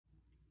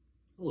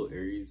Hello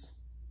Aries,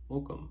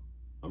 welcome.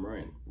 I'm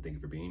Ryan, and thank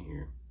you for being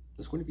here.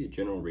 This is going to be a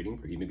general reading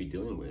for who you may be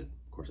dealing with.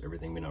 Of course,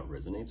 everything may not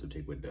resonate, so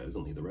take what does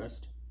and leave the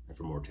rest. And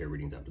for more tarot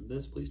readings after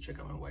this, please check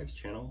out my wife's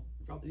channel,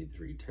 Validity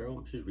 3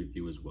 Tarot. She's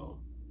review as well.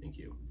 Thank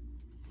you.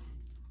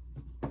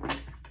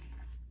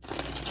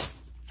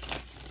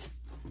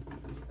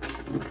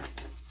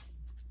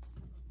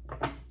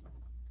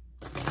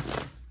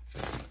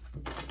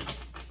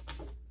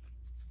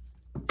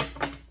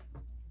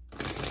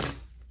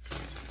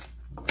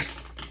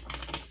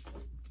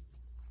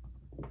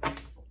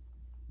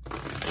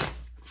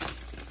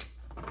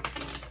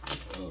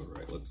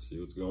 Let's see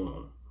what's going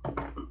on.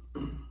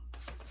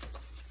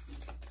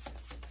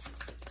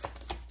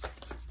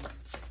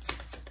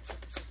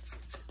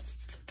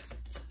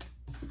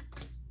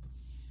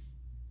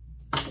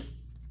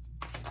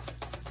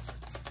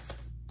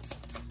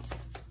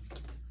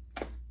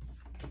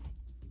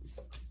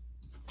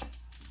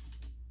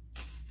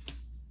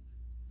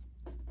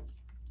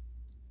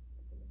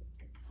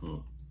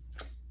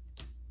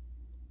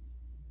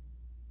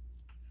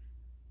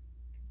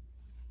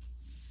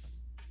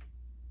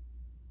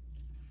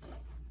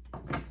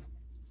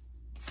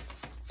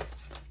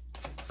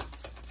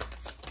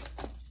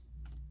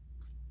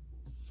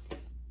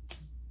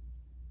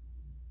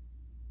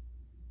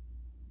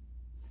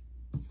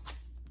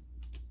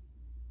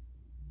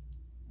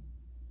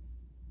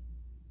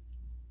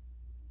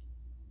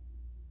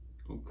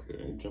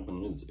 Okay, jumping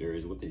into this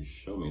Aries, what they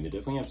show me, they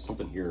definitely have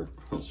something here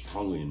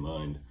strongly in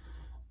mind.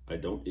 I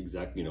don't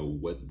exactly know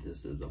what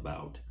this is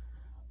about.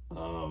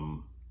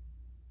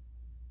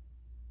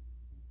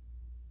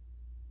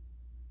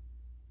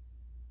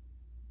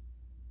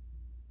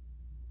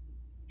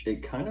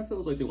 It kind of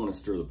feels like they want to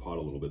stir the pot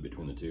a little bit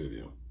between the two of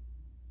you.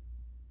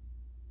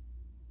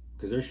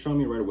 Because they're showing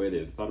me right away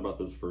they've thought about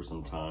this for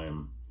some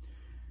time.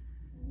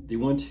 They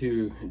want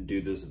to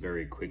do this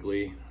very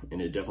quickly,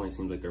 and it definitely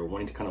seems like they're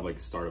wanting to kind of like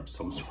start up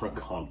some sort of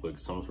conflict,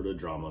 some sort of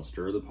drama,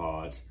 stir the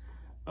pot.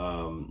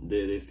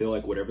 They feel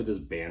like whatever this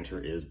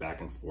banter is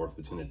back and forth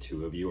between the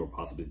two of you, or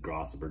possibly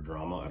gossip or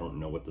drama, I don't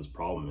know what this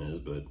problem is,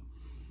 but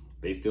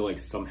they feel like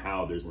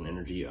somehow there's an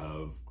energy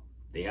of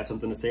they have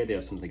something to say, they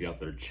have something to get off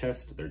their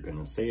chest, they're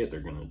gonna say it, they're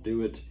gonna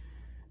do it,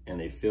 and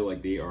they feel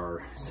like they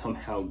are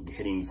somehow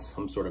getting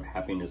some sort of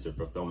happiness or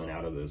fulfillment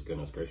out of this.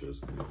 Goodness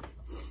gracious.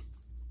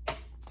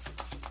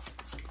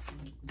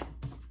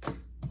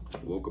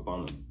 Woke up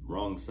on the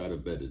wrong side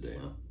of bed today,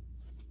 huh?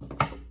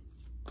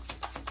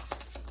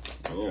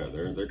 Yeah,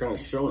 they're kind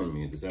of showing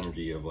me this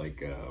energy of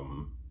like,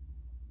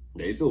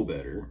 they feel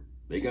better.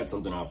 They got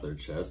something off their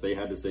chest. They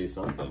had to say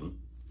something.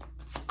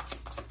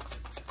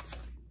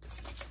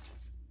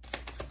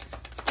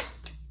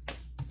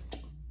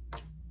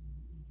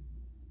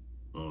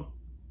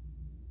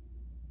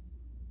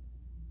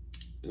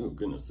 Oh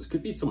goodness, this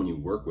could be someone you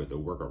work with or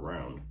work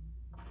around.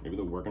 Maybe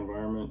the work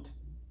environment.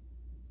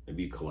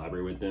 Maybe you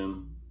collaborate with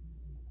them.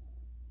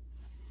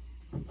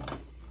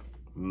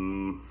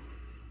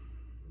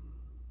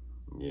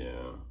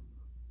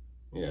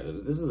 Yeah,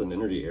 this is an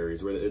energy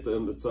Aries where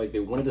it's like they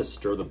wanted to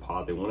stir the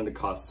pot, they wanted to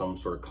cause some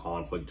sort of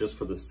conflict just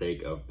for the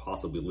sake of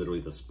possibly literally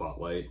the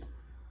spotlight.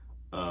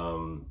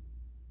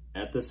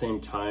 At the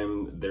same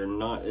time, they're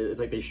not, it's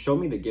like they show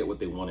me they get what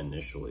they want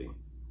initially,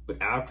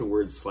 but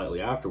afterwards,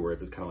 slightly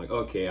afterwards, it's kind of like,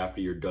 okay,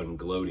 after you're done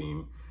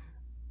gloating,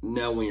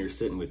 now when you're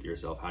sitting with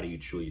yourself, how do you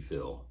truly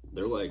feel?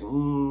 They're like,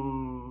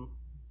 fun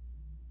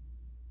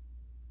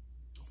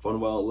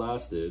while it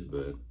lasted,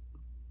 but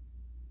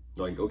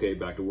like, okay,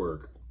 back to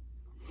work.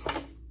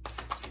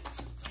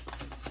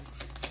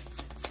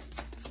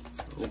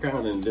 They're kind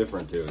of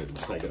indifferent to it.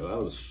 It's like, oh,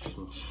 that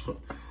was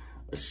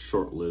a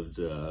short-lived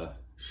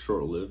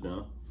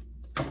now.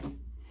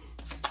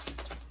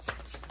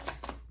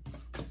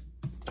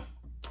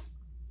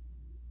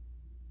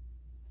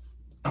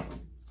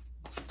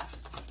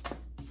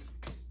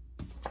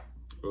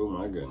 Oh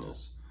my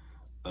goodness.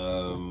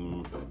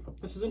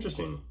 This is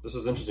interesting. This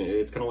is interesting.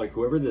 It's kind of like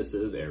whoever this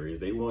is, Aries,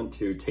 they want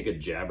to take a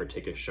jab or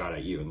take a shot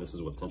at you. And this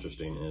is what's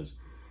interesting is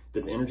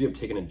this energy of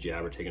taking a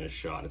jab or taking a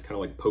shot. It's kind of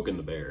like poking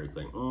the bear. It's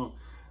like,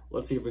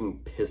 let's see if we can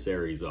piss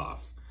Aries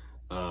off.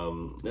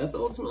 That's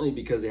ultimately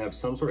because they have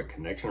some sort of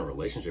connection or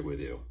relationship with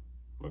you.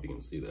 I don't know if you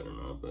can see that or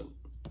not, but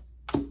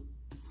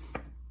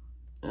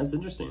that's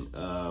interesting.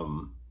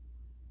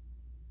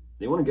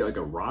 They want to get like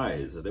a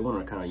rise, or they want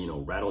to kind of, you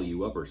know, rattle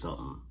you up or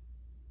something.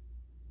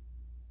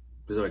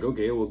 Because they're like,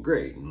 okay, well,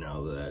 great.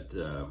 Now that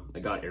I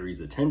got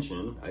Aries'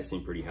 attention, I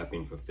seem pretty happy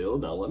and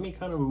fulfilled. Now let me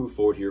kind of move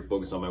forward here,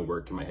 focus on my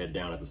work, keep my head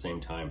down at the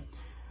same time.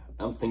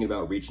 I'm thinking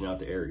about reaching out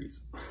to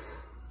Aries.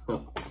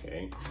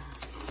 Okay.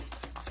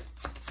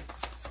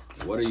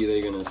 What are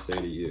they going to say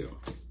to you?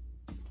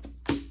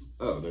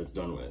 Oh, that's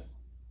done with.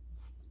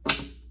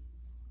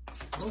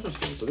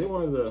 Interesting. So they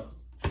wanted to,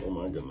 oh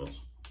my goodness.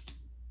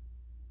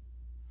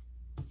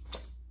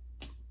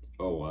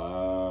 Oh,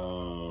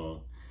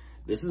 wow.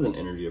 This is an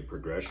energy of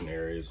progression,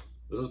 Aries.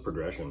 This is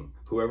progression.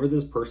 Whoever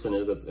this person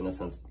is that's, in a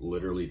sense,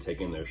 literally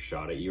taking their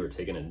shot at you or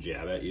taking a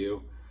jab at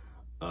you,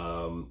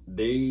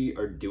 They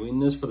are doing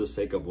this for the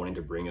sake of wanting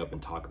to bring up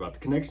and talk about the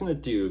connection the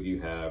two of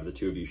you have, the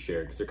two of you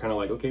share, because they're kind of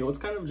like, okay, let's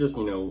kind of just,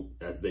 you know,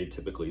 as they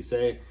typically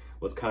say,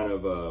 let's kind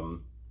of,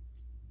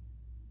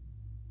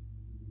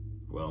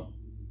 well,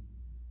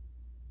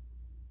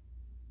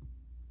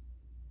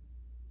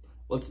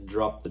 let's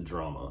drop the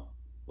drama.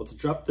 Let's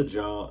drop the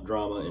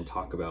drama and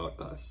talk about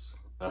us.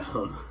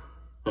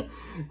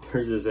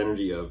 There's this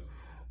energy of,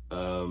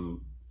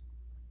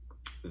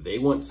 they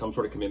want some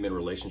sort of commitment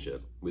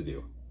relationship with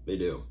you. They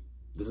do.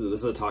 This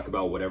is a talk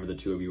about whatever the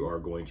two of you are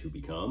going to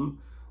become.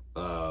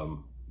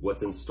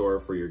 What's in store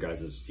for your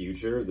guys'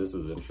 future. This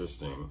is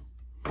interesting.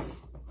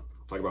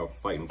 Talk about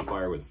fighting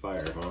fire with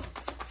fire, huh?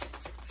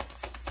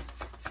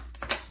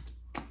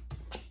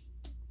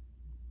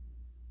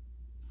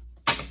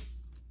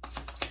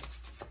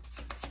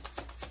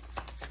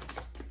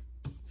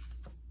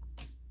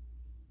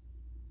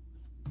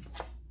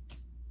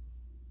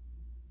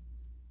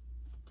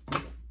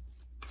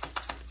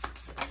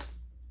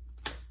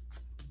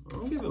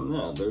 I'll give them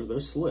that. They're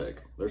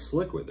slick. They're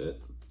slick with it.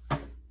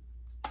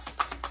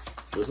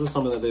 This is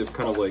something that they've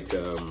kind of like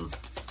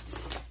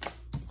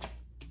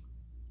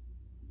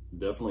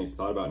definitely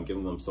thought about and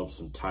given themselves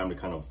some time to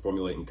kind of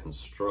formulate and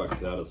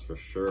construct. That is for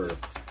sure.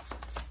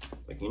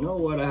 Like, you know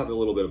what? I have a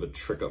little bit of a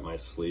trick up my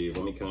sleeve.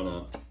 Let me kind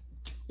of,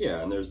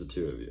 yeah. And there's the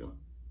two of you.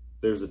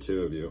 There's the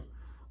two of you.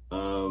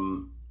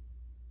 Don't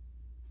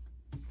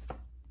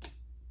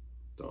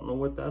know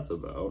what that's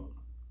about.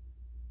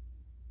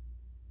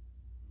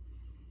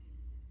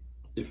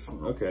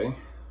 Okay.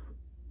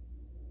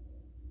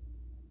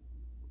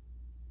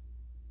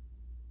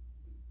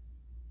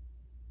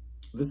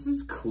 This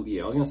is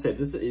clear. I was gonna say,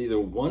 this is either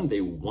one, they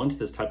want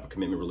this type of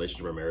commitment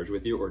relationship or marriage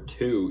with you, or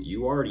two,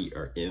 you already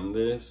are in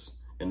this,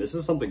 and this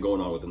is something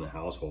going on within the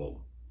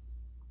household.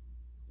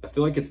 I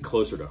feel like it's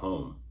closer to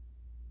home.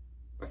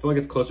 I feel like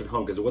it's closer to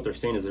home because what they're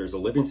saying is there's a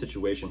living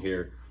situation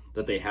here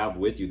that they have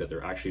with you that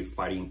they're actually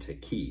fighting to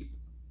keep.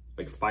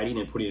 Like fighting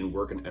and putting in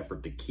work and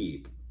effort to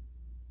keep.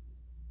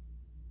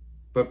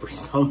 But for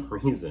some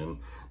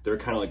reason, they're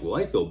kind of like, well,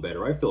 I feel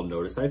better. I feel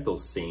noticed. I feel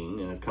seen.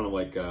 And it's kind of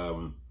like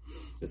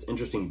this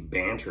interesting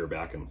banter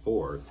back and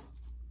forth.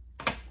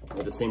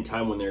 At the same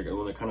time, when they're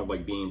kind of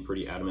like being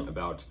pretty adamant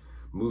about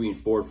moving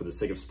forward for the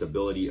sake of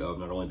stability of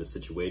not only the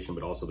situation,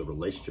 but also the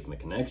relationship and the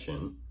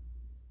connection,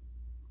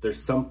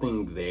 there's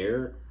something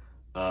there.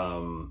 I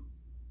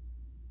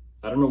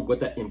don't know what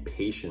that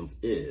impatience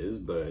is,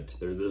 but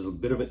there's a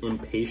bit of an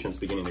impatience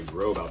beginning to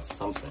grow about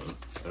something.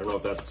 I don't know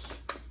if that's...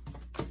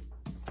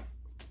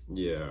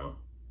 Yeah.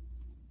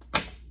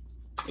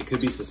 It could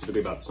be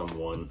specifically about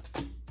someone.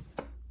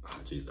 Oh,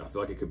 geez, I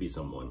feel like it could be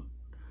someone.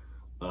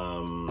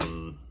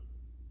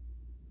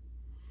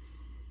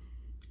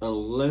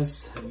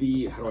 Unless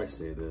the, how do I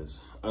say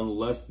this?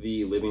 Unless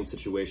the living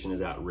situation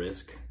is at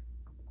risk,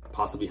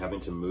 possibly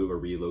having to move or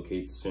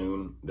relocate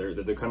soon. They're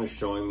kind of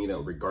showing me that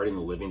regarding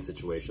the living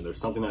situation, there's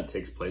something that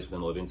takes place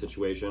within the living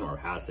situation or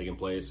has taken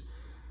place.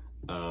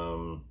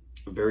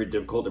 Very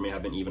difficult. There may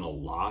have been even a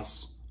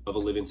loss of a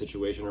living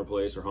situation or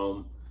place or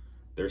home.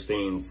 They're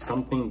saying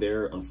something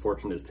there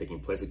unfortunate is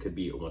taking place. It could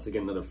be, once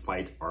again, another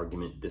fight,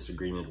 argument,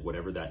 disagreement,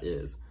 whatever that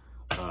is.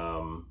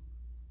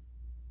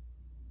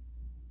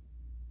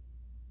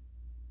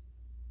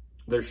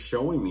 They're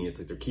showing me it's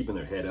like they're keeping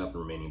their head up and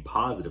remaining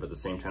positive. At the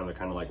same time, they're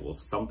kind of like, well,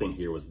 something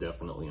here was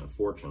definitely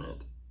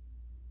unfortunate.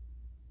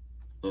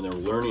 And they're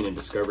learning and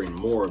discovering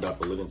more about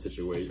the living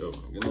situation. Oh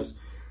my goodness.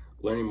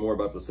 Learning more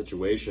about the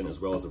situation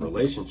as well as the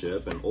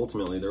relationship. And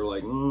ultimately, they're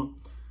like,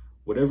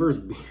 whatever's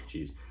in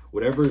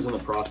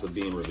the process of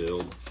being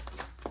revealed,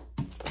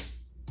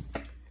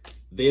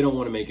 they don't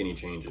want to make any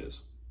changes.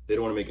 They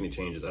don't want to make any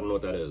changes. I don't know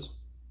what that is.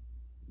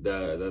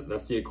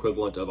 That's the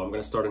equivalent of, I'm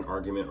going to start an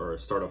argument or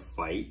start a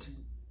fight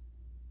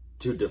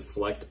to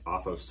deflect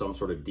off of some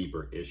sort of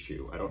deeper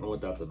issue. I don't know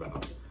what that's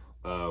about.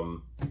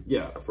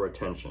 Yeah, for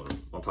attention,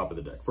 on top of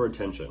the deck, for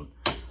attention.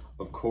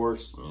 Of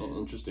course,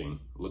 interesting.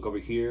 Look over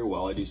here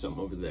while I do something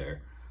over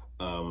there.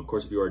 Of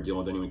course, if you are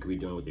dealing with anyone, could be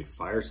dealing with a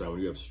fire sign. When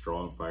you have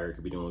strong fire, it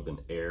could be dealing with an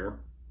air,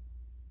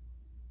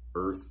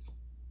 earth,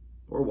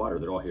 or water.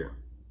 They're all here.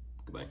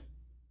 Goodbye.